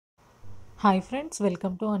Hi friends,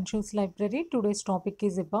 welcome to Anshu's Library. Today's topic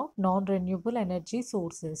is about non-renewable energy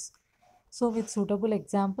sources. So with suitable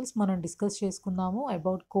examples మనం discuss చేసుకుందాము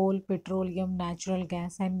about coal, petroleum, natural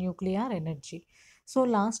gas and nuclear energy. So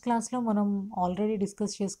last క్లాస్లో మనం already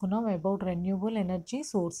discuss చేసుకున్నాం about renewable energy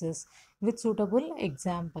sources with suitable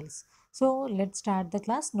examples. So let start the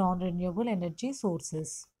class non renewable energy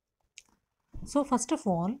sources. So first of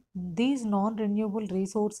all, these non-renewable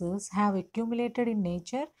resources have accumulated in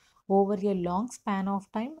nature over a long span of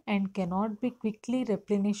time and cannot be quickly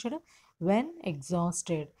replenished when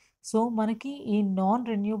exhausted. So మనకి ఈ non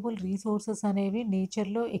renewable resources అనేవి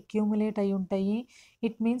నేచర్లో accumulate అయి ఉంటాయి.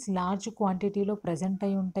 It means large క్వాంటిటీలో present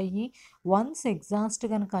అయి ఉంటాయి. Once exhaust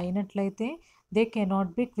కనుక అయినట్లయితే they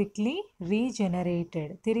cannot be quickly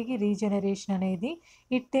regenerated. తిరిగి రీజనరేషన్ అనేది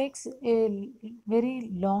it takes a very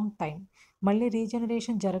long time. మళ్ళీ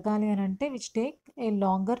రీజనరేషన్ జరగాలి అని అంటే which take a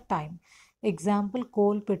longer time. Example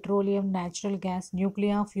coal, petroleum, natural gas,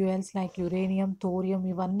 nuclear fuels like uranium, thorium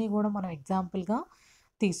ఇవన్నీ కూడా మనం ఎగ్జాంపుల్గా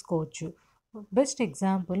తీసుకోవచ్చు. Best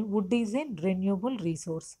example wood is a renewable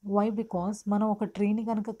resource. Why? Because మనం ఒక ట్రీని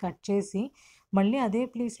కనుక కట్ చేసి మళ్ళీ అదే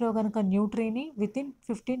ప్లేస్లో కనుక న్యూ ట్రీని వితిన్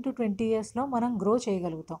 15 to 20 ఇయర్స్లో మనం గ్రో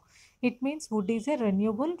చేయగలుగుతాం. It means wood is a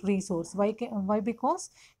renewable resource. Why because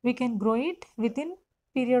we can grow it within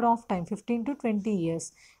period of time 15 to 20 years.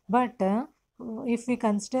 But if we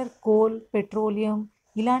consider coal, petroleum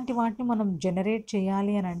ఇలాంటి వాటిని మనం జనరేట్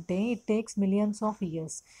చేయాలి అని అంటే it takes millions of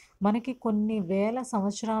years. మనకి కొన్ని వేల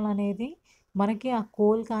సంవత్సరాలు అనేది మనకి ఆ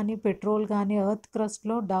కోల్ కానీ పెట్రోల్ కానీ ఎర్త్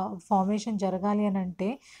క్రస్ట్లో ఫార్మేషన్ జరగాలి అని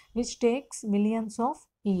అంటే which takes millions of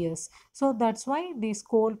years. So that's why these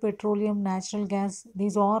coal, petroleum, natural gas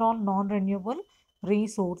these are all non renewable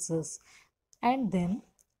resources. And then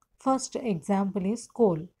first example is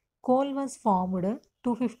coal. Coal was formed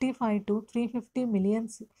 255 to 350 million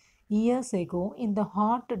years ago in the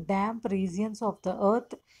hot, damp regions of the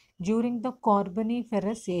earth during the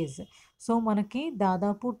Carboniferous age. So మనకి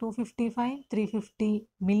దాదాపు 255-350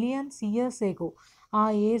 millions years ago ఆ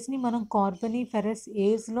ఏజ్ని మనం కార్బనిఫెరస్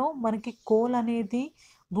ఏజ్లో మనకి coal అనేది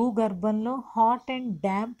భూగర్భంలో hot and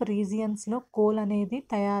damp రీజియన్స్లో coal అనేది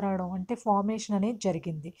తయారవడం అంటే ఫార్మేషన్ అనేది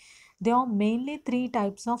జరిగింది. There are mainly three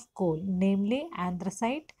types of coal, namely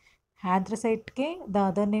anthracite. Anthracite, the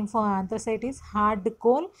other name for anthracite is hard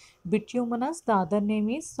coal, bituminous, the other name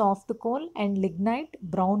is soft coal, and lignite,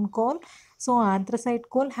 brown coal. So anthracite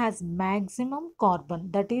coal has maximum carbon,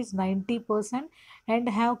 that is 90%, and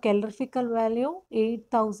have calorific value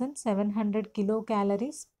 8700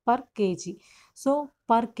 kilocalories per kg. So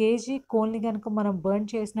per KG కోల్ని కనుక మనం burn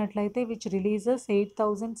చేసినట్లయితే which releases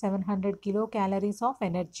 8700 kilo calories of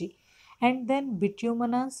energy. And then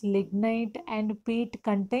bituminous, lignite and peat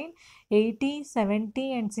contain 80, 70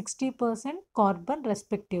 and 60% carbon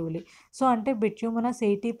respectively. So ante bituminous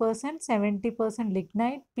 80%, 70%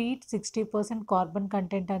 lignite, peat 60% carbon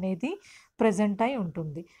content అనేది present అయి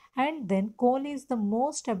ఉంటుంది. And then coal is the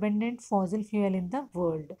most abundant fossil fuel in the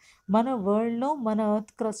world. మన వరల్డ్లో మన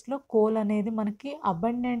earth క్రస్ట్లో coal అనేది మనకి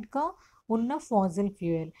అబండెంట్గా ఉన్న fossil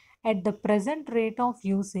fuel. At the present rate of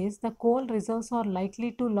usage, the coal reserves are likely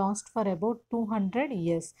to last for about 200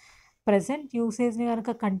 years. Present usage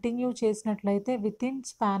కనుక continue చేసినట్లయితే within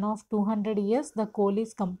span of 200 years the coal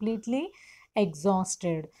is completely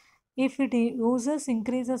exhausted. If it uses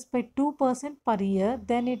increases by 2% per year,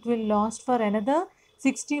 then it will last for another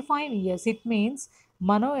 65 years. It means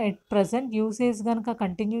మనం at present usage కనుక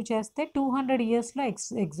continue చేస్తే 200 ఇయర్స్లో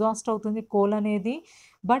exhaust అవుతుంది coal అనేది.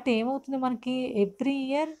 But ఏమవుతుంది మనకి every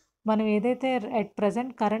year మనం ఏదైతే ఎట్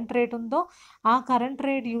ప్రజెంట్ కరెంట్ రేట్ ఉందో ఆ కరెంట్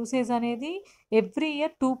రేట్ యూసేజ్ అనేది ఎవ్రీ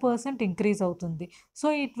ఇయర్ 2% ఇంక్రీజ్ అవుతుంది. So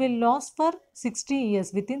it will loss for 60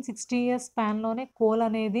 years. Within 60 years స్పాన్లోనే coal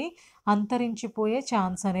అనేది అంతరించిపోయే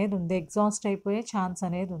ఛాన్స్ అనేది ఉంది, ఎగ్జాస్ట్ అయిపోయే ఛాన్స్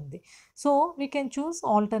అనేది ఉంది. So we can choose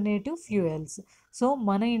alternative fuels. So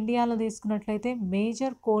మన ఇండియాలో తీసుకున్నట్లయితే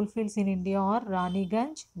major coal fields in India are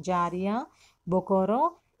Raniganj, జారియా, Bokaro,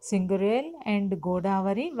 సింగరేల్ and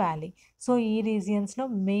Godavari valley. So ఈ రీజియన్స్లో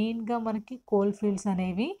మెయిన్గా మనకి కోల్ ఫీల్డ్స్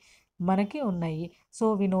అనేవి మనకి ఉన్నాయి. సో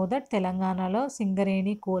వి నో దట్ తెలంగాణలో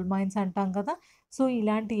సింగరేణి కోల్ మైన్స్ అంటాం కదా. సో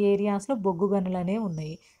ఇలాంటి ఏరియాస్లో బొగ్గు గనులు అనేవి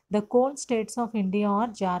ఉన్నాయి. The coal states of India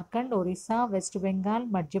are Jharkhand, Orissa, west Bengal,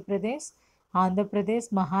 Madhya Pradesh, Andhra Pradesh,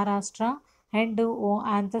 Maharashtra. And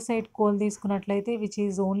anthracite coal తీసుకున్నట్లయితే which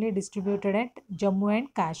is only distributed at Jammu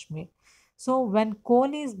and Kashmir. So when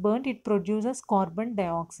coal is burnt, it produces carbon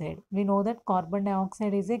dioxide. We know that carbon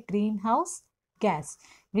dioxide is a greenhouse gas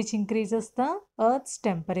which increases the earth's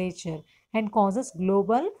temperature and causes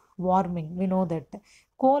global warming. We know that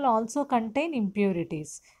Coal also contain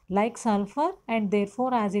impurities like sulfur, and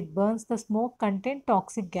therefore as it burns the smoke contain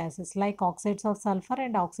toxic gases like oxides of sulfur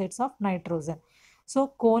and oxides of nitrogen. So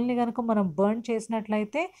కోల్ని కనుక మనం burn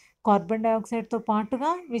చేసినట్లయితే carbon డైఆక్సైడ్తో పాటుగా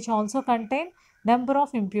which also contain number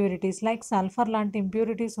of impurities like sulphur లాంటి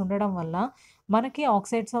impurities ఉండడం వల్ల మనకి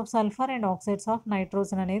oxides of sulphur and oxides of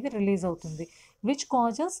nitrogen అనేది release అవుతుంది which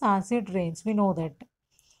causes acid rains, we know that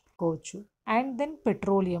కోవచ్చు. And then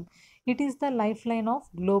petroleum, it is the lifeline of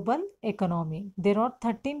global economy. There are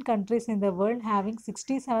 13 countries in the world having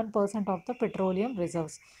 67% of the petroleum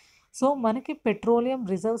reserves. So మనకి petroleum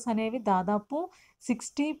reserves అనేవి దాదాపు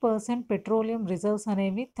 60% petroleum reserves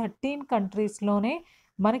అనేవి 13 కంట్రీస్లోనే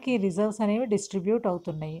మనకి reserves అనేవి distribute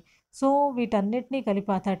అవుతున్నాయి. So వీటన్నిటిని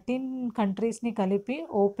కలిపి ఆ 13 కంట్రీస్ని కలిపి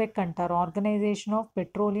ఓపెక్ అంటారు, organisation of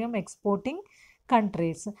petroleum exporting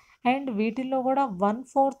countries. And వీటిల్లో కూడా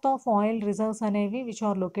 1/4 ఆఫ్ ఆయిల్ రిజర్వ్స్ అనేవి which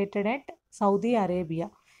are located at Saudi Arabia.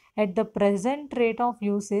 At the present rate of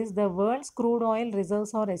usage, the world's crude oil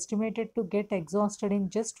reserves are estimated to get exhausted in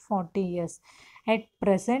just 40 years. At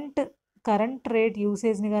present current rate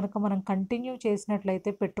యూసేజ్ని కనుక మనం continue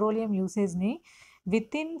చేసినట్లయితే petroleum యూసేజ్ని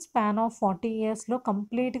within span of 40 ఇయర్స్లో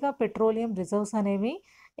కంప్లీట్గా petroleum reserves అనేవి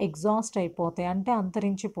exhaust అయిపోతాయి, అంటే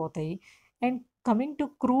అంతరించిపోతాయి. And coming to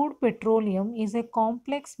crude petroleum is a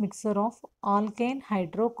complex mixer of ఆల్కైన్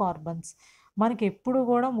hydrocarbons. మనకి ఎప్పుడు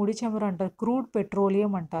కూడా ముడి చమురు అంటారు, క్రూడ్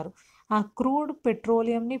పెట్రోలియం అంటారు. ఆ క్రూడ్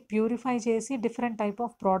పెట్రోలియంని ప్యూరిఫై చేసి different type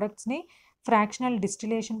of ప్రోడక్ట్స్ని fractional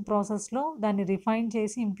distillation ప్రాసెస్లో దాన్ని రిఫైన్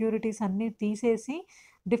చేసి ఇంప్యూరిటీస్ అన్నీ తీసేసి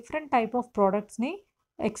డిఫరెంట్ టైప్ ఆఫ్ ప్రోడక్ట్స్ని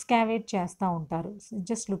ఎక్స్కావేట్ చేస్తూ ఉంటారు.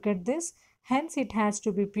 Just look at this. Hence it has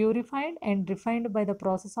to be purified and refined by the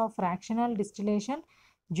process of fractional distillation,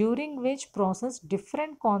 during which process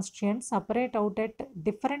different constituents separate out at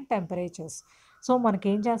different temperatures. So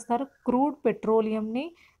మనకేం చేస్తారు, crude పెట్రోలియంని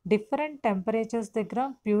different temperatures దగ్గర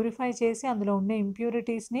purify చేసి అందులో ఉండే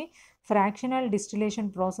ఇంప్యూరిటీస్ని fractional distillation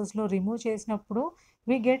ప్రాసెస్లో remove చేసినప్పుడు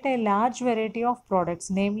we get a large variety of products,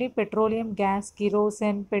 namely petroleum gas,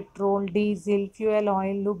 kerosene, petrol, diesel, fuel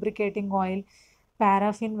oil, lubricating oil,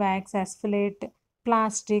 paraffin wax, asphalt,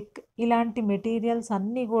 plastic, ఇలాంటి materials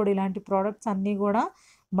అన్నీ కూడా, ఇలాంటి ప్రోడక్ట్స్ అన్నీ కూడా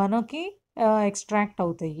మనకి ఎక్స్ట్రాక్ట్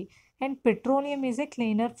అవుతాయి. And petroleum is a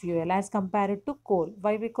cleaner fuel as compared to coal.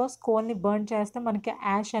 Why? Because కోల్ని burn చేస్తే మనకి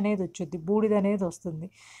యాష్ అనేది వచ్చుద్ది, బూడిద అనేది వస్తుంది.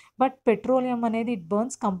 బట్ పెట్రోలియం అనేది it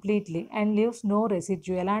burns completely and leaves no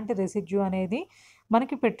residue. ఎలాంటి రెసిడ్యూ అనేది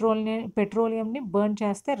మనకి పెట్రోలియంని బర్న్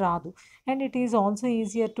చేస్తే రాదు. And it is also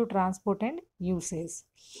easier to transport and usage.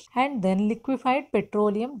 And then liquefied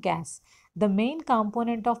petroleum gas. The main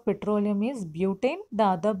component of petroleum is butane, the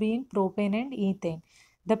other being propane and ethane.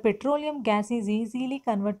 The petroleum gas is easily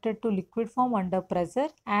converted to liquid form under pressure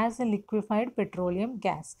as a liquefied petroleum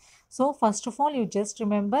gas. So first of all, you just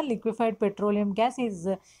remember liquefied petroleum gas is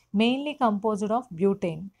mainly composed of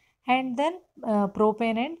butane and then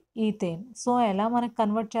propane and ethane. So ఎలా మనకు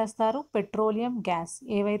convert చేస్తారు, petroleum gas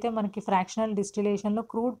ఏవైతే మనకి fractional డిస్టిలేషన్లో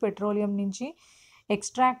crude petroleum నుంచి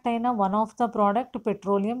extract అయిన one of the product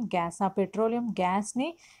petroleum gas. ఆ petroleum గ్యాస్ని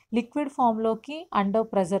liquid ఫామ్లోకి under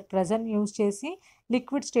pressure use చేసి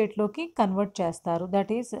లిక్విడ్ స్టేట్లోకి కన్వర్ట్ చేస్తారు.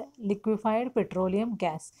 That is liquefied petroleum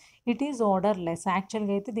gas. It is ఓడర్లెస్.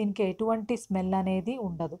 యాక్చువల్గా అయితే దీనికి ఎటువంటి స్మెల్ అనేది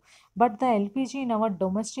ఉండదు. But the LPG in our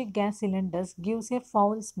domestic gas cylinders gives a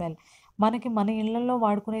foul smell. మనకి మన ఇళ్లలో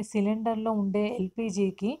వాడుకునే సిలిండర్లో ఉండే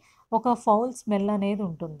ఎల్పిజికి ఒక ఫౌల్ స్మెల్ అనేది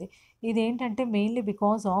ఉంటుంది. ఇదేంటంటే mainly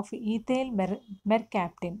because of ethyl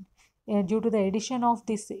మెర్కాప్టిన్. Due to the edition of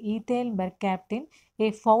this ethyl మెర్కాప్టిన్ A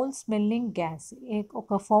foul smelling gas,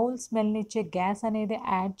 ఒక ఫౌల్ స్మెల్ని ఇచ్చే గ్యాస్ అనేది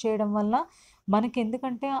యాడ్ చేయడం వల్ల మనకి,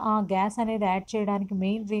 ఎందుకంటే ఆ గ్యాస్ అనేది యాడ్ చేయడానికి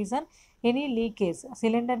main reason any leakage,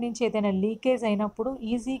 cylinder నుంచి ఏదైనా లీకేజ్ అయినప్పుడు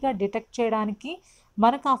ఈజీగా డిటెక్ట్ చేయడానికి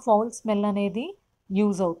మనకు ఆ ఫౌల్ స్మెల్ అనేది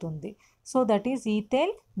యూజ్ అవుతుంది. So that is ethyl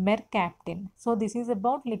mercaptan. So this is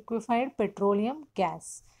about liquefied petroleum gas.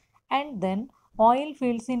 And then oil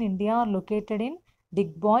fields in India are located in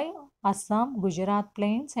Digboy, Assam, Gujarat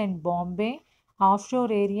plains and Bombay,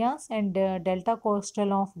 offshore areas and delta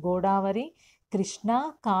coastal of Godavari, Krishna,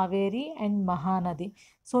 Kaveri and Mahanadi.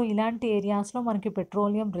 So ఇలాంటి ఏరియాస్లో మనకి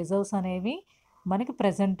petroleum reserves అనేవి మనకి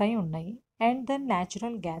present అయి ఉన్నాయి. And then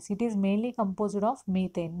natural gas. It is mainly composed of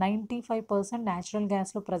methane. 95% natural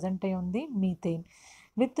గ్యాస్లో present అయి ఉంది methane,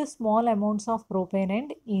 with small amounts of propane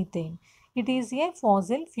and ethane. It is a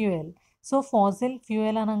Faasil fuel. So Faasil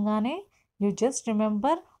fuel అనగానే యూ జస్ట్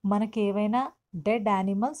రిమెంబర్, మనకి ఏవైనా dead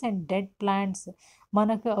animals and dead plants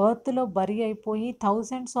మనకు ఎర్త్లో bury అయిపోయి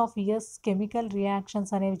thousands of years chemical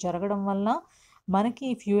reactions అనేవి జరగడం వల్ల మనకి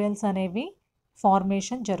ఈ ఫ్యూయల్స్ అనేవి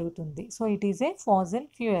ఫార్మేషన్ జరుగుతుంది. So it is a fossil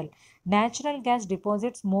fuel. Natural gas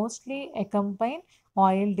deposits mostly అకంపైన్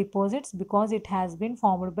oil deposits because it has been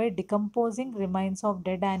formed by decomposing remains of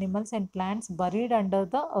dead animals and plants buried under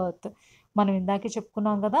the earth. మనం ఇందాకే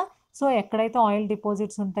చెప్పుకున్నాం కదా. So ఎక్కడైతే oil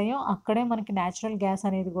deposits ఉంటాయో అక్కడే మనకి natural gas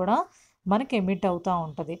అనేది కూడా మనకి ఎమిట్ అవుతూ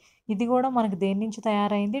ఉంటుంది. ఇది కూడా మనకి దేని నుంచి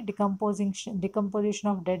తయారైంది? Decomposition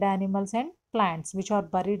of dead animals and plants which are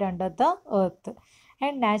buried under the earth.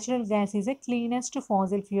 And natural gas is a cleanest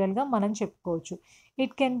fossil ఫ్యూయల్గా మనం చెప్పుకోవచ్చు.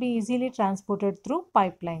 It can be easily transported through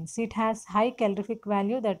pipe lines. It has high calorific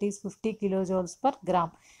value that is 50 kilojoules per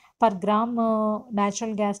gram. Per gram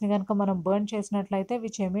natural గ్యాస్ని కనుక మనం burn చేసినట్లయితే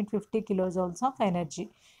which emit 50 kilojoules of energy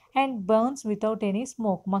and burns without any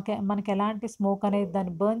smoke. మనకి ఎలాంటి smoke అనేది,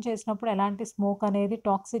 దాన్ని burn చేసినప్పుడు ఎలాంటి స్మోక్ అనేది,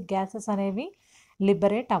 టాక్సిక్ గ్యాసెస్ అనేవి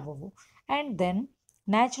లిబరేట్ అవ్వవు. And then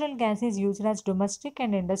natural gas is used as domestic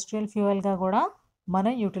and industrial ఫ్యూయల్గా కూడా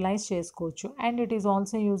మనం యూటిలైజ్ చేసుకోవచ్చు. And it is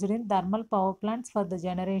also used in thermal power plants for the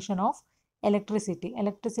generation of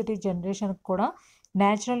electricity జనరేషన్కి కూడా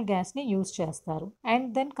న్యాచురల్ గ్యాస్ని యూజ్ చేస్తారు. And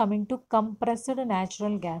then coming to compressed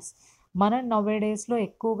natural gas. మనం నవేడేస్లో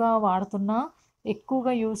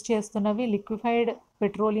ఎక్కువగా use చేస్తున్నవి liquefied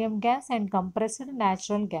petroleum gas and compressed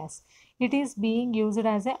natural gas. It is being used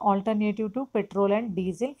as a alternative to petrol and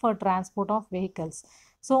diesel for transport of vehicles.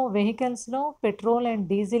 So వెహికల్స్లో petrol and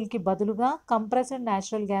డీజిల్కి బదులుగా compressed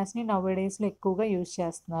natural గ్యాస్ని నవేడేస్లో ఎక్కువగా use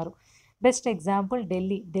చేస్తున్నారు. Best example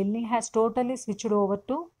Delhi has totally switched over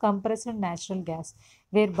to compressed natural gas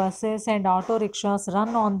wear buses and auto rickshaws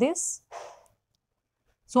run on this.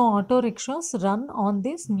 So auto rickshaws run on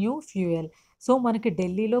this new fuel. So మనకి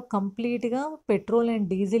ఢిల్లీలో కంప్లీట్గా petrol and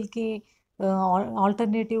డీజిల్కి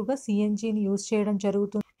ఆల్టర్నేటివ్గా సిఎన్జిని use చేయడం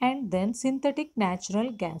జరుగుతుంది. And then synthetic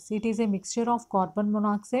natural gas. It is a mixture of carbon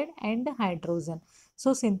monoxide and hydrogen. So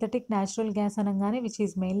synthetic natural gas అనగానే which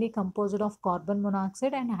is mainly composed of carbon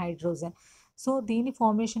monoxide and hydrogen. So దీని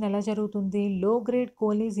formation ఎలా జరుగుతుంది? లో grade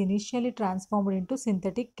coal is initially transformed into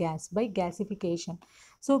synthetic gas by gasification.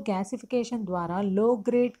 So gasification ద్వారా లో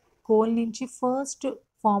grade coal నుంచి first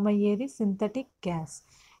form అయ్యేది synthetic gas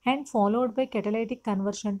and followed by catalytic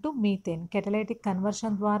conversion to methane. Catalytic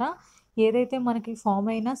conversion ద్వారా ఏదైతే మనకి ఫామ్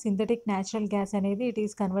అయిన సింథటిక్ న్యాచురల్ గ్యాస్ అనేది it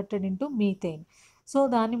is converted into methane. So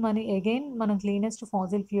దాన్ని మనం క్లీనెస్ట్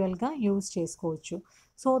ఫాసిల్ ఫ్యూయల్గా యూజ్ చేసుకోవచ్చు.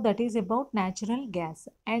 So that is about natural gas.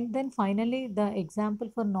 And then finally the example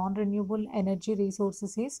for non renewable energy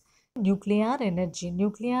resources is nuclear energy.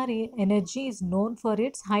 Nuclear energy is known for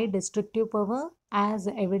its high destructive power as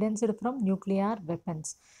evidenced from nuclear weapons.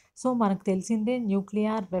 So మనకు తెలిసిందే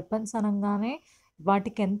nuclear weapons అనగానే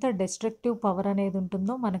వాటికి ఎంత destructive power అనేది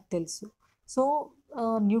ఉంటుందో మనకు తెలుసు. So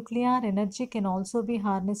nuclear energy can also be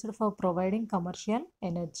హార్నెస్డ్ for providing commercial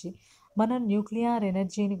energy. మనం న్యూక్లియర్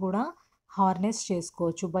ఎనర్జీని కూడా హార్నెస్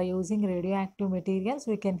చేసుకోవచ్చు. By using radio active materials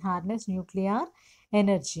we can harness nuclear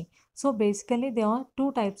energy. So basically there are two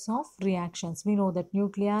types of reactions. We know that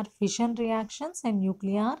nuclear fission reactions and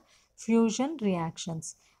nuclear fusion reactions.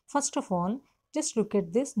 First of all, just look at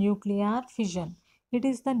this nuclear fission. It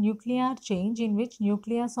is the nuclear change in which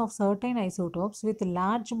nucleus of certain isotopes with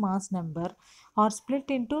large mass number are split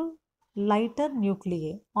into lighter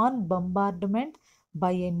nuclei on bombardment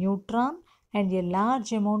by a neutron and a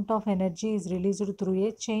large amount of energy is released through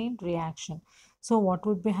a chain reaction. So what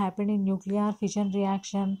would be happening in nuclear fission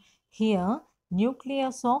reaction? Here,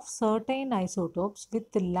 nucleus of certain isotopes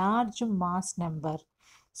with large mass number.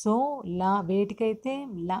 So వేటికైతే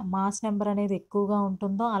mass number అనేది ఎక్కువగా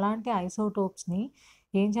ఉంటుందో అలాంటి ఐసోటోప్స్ని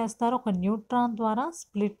ఏం చేస్తారు? ఒక neutron ద్వారా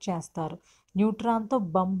split చేస్తారు. న్యూట్రాన్తో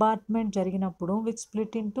bombardment జరిగినప్పుడు which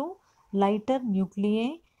split into lighter nuclei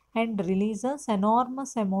and releases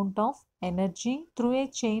enormous amount of energy through a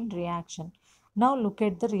chain reaction. Now look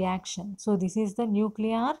at the reaction. So this is the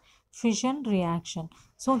nuclear fission reaction.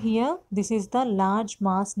 So here this is the large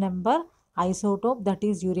mass number isotope that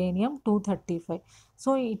is uranium-235. So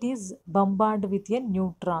it is bombarded with a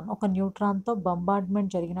neutron. ఒక న్యూట్రాన్తో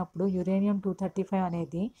bombardment జరిగినప్పుడు uranium-235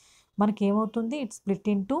 అనేది మనకి ఏమవుతుంది? It split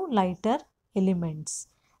into lighter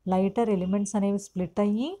elements అనేవి split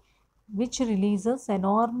అయ్యి which releases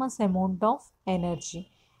enormous amount of energy.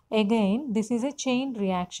 Again this is a chain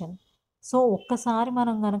reaction. So ఒక్కసారి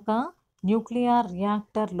మనం కనుక న్యూక్లియర్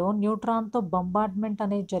రియాక్టర్లో న్యూట్రాన్తో బంబార్డ్మెంట్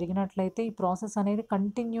అనేది జరిగినట్లయితే ఈ ప్రాసెస్ అనేది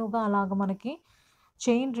కంటిన్యూగా అలాగ మనకి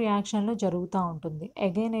చైన్ రియాక్షన్లో జరుగుతూ ఉంటుంది.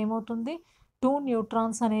 అగైన్ ఏమవుతుంది? 2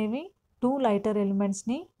 న్యూట్రాన్స్ అనేవి 2 లైటర్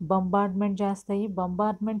ఎలిమెంట్స్ని బంబార్డ్మెంట్ చేస్తాయి.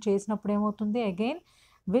 బంబార్డ్మెంట్ చేసినప్పుడు ఏమవుతుంది? Again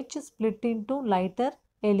which split into lighter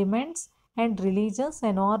elements and releases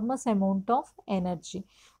enormous amount of energy.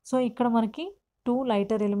 So ఇక్కడ మనకి 2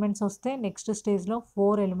 లైటర్ ఎలిమెంట్స్ వస్తే నెక్స్ట్ స్టేజ్లో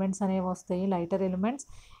 4 ఎలిమెంట్స్ అనేవి వస్తాయి lighter elements.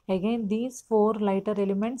 Again, these four lighter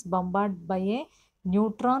elements bombard by a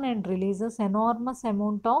neutron and releases enormous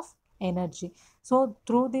amount of energy. So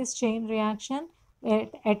through this chain reaction,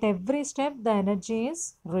 at every step the energy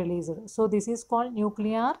is released. So this is called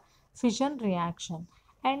nuclear fission reaction.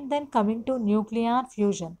 And then coming to nuclear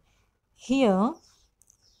fusion. Here,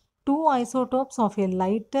 two isotopes of a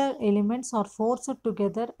lighter elements are forced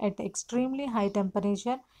together at extremely high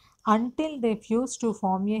temperature until they fuse to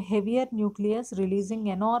form a heavier nucleus, releasing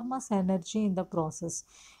enormous energy in the process.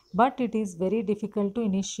 But it is very difficult to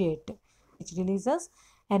initiate, which releases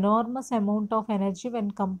enormous amount of energy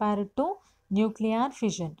when compared to nuclear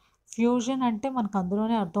fission. Fusion అంటే మనకు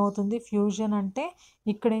అందులోనే అర్థమవుతుంది. Fusion అంటే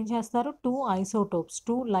ఇక్కడ ఏం చేస్తారు, two isotopes,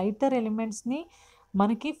 two lighter ఎలిమెంట్స్ని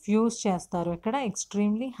మనకి fuse చేస్తారు. ఇక్కడ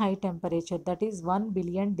extremely high temperature, that is 1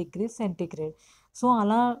 billion degree centigrade. So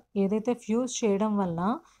అలా ఏదైతే ఫ్యూజ్ చేయడం వల్ల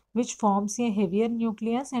which forms A heavier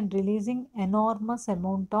nucleus and releasing enormous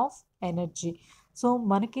amount of energy. So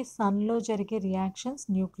మనకి సన్లో జరిగే reactions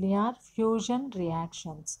nuclear fusion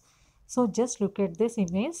reactions. So just look at this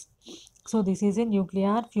image. So this is a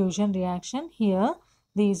nuclear fusion reaction. Here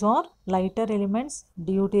these are lighter elements,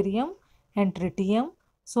 deuterium and tritium.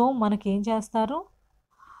 So మనకి ఏం చేస్తారు,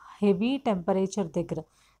 heavy temperature దగ్గర,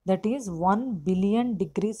 that is 1 billion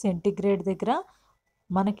degree centigrade దగ్గర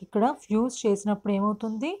మనకి ఇక్కడ fuse చేసినప్పుడు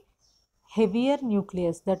ఏమవుతుంది, heavier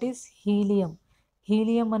nucleus, that is helium.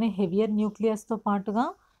 Helium అనే హెవియర్ న్యూక్లియస్తో పాటుగా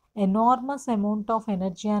ఎనార్మస్ అమౌంట్ ఆఫ్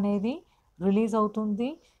ఎనర్జీ అనేది రిలీజ్ అవుతుంది.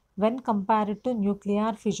 When compared to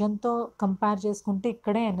nuclear ఫిజన్తో compare చేసుకుంటే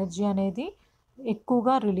ఇక్కడే ఎనర్జీ అనేది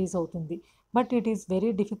ఎక్కువగా రిలీజ్ అవుతుంది. But it is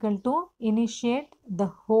very difficult to initiate the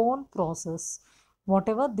whole process. What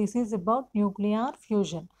ever this is about nuclear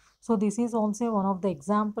fusion. So this is also one of the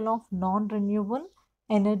example of non-renewable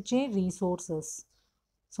energy resources.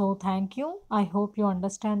 So thank you. I hope you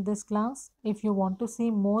understand this class. If you want to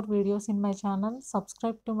see more videos in my channel,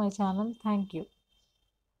 subscribe to my channel. Thank you.